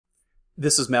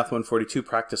This is Math 142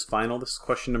 Practice Final. This is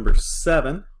question number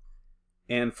 7.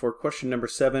 And for question number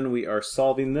 7, we are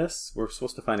solving this. We're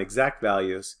supposed to find exact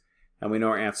values, and we know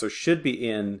our answer should be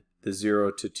in the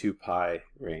 0 to 2 pi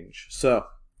range. So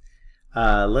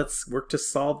let's work to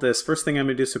solve this. First thing I'm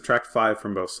going to do is subtract 5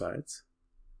 from both sides.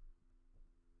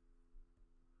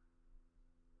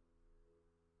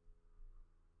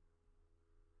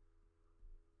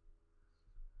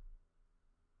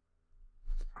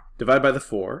 Divide by the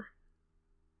 4.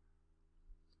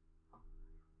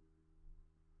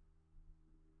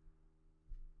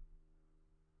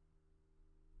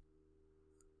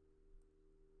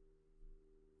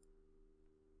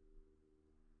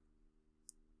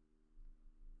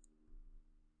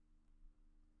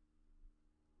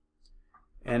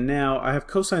 And now I have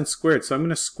cosine squared, so I'm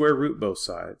going to square root both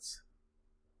sides.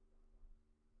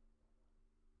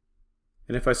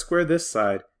 And if I square this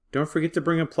side, don't forget to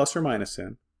bring a plus or minus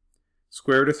in.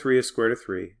 Square root of 3 is square root of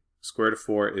 3. Square root of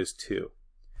 4 is 2.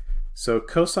 So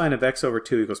cosine of x over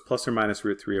 2 equals plus or minus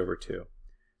root 3 over 2.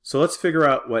 So let's figure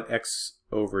out what x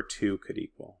over 2 could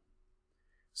equal.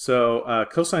 So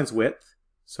cosine's width.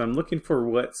 So I'm looking for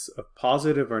widths of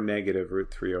positive or negative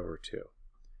root 3 over 2.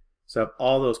 So I have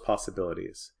all those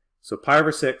possibilities. So pi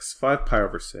over 6, 5 pi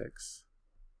over 6.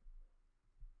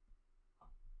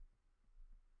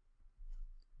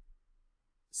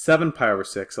 Seven pi over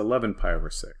 6, 11 pi over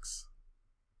 6.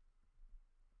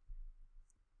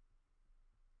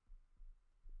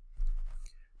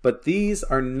 But these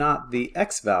are not the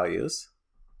x values,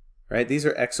 right? These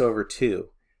are x over 2.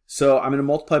 So I'm going to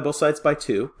multiply both sides by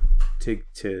 2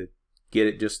 to get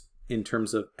it just in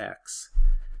terms of x.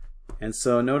 And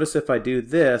so notice if I do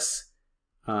this,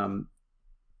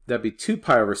 that'd be 2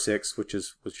 pi over 6, which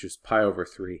is pi over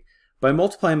 3. By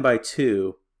multiplying by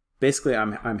 2, basically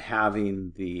I'm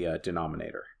having the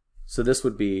denominator. So this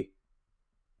would be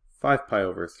 5 pi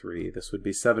over 3. This would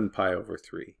be 7 pi over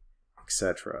 3,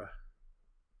 etc.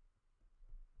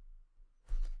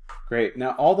 Great.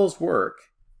 Now all those work,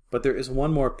 but there is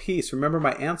one more piece. Remember,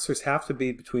 my answers have to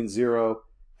be between 0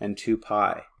 and 2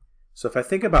 pi. So if I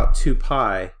think about 2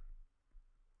 pi,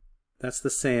 that's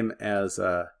the same as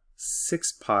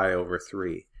 6 pi over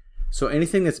 3. So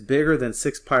anything that's bigger than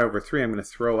 6 pi over 3, I'm going to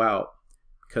throw out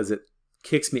because it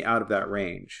kicks me out of that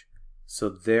range. So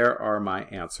there are my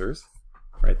answers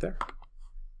right there.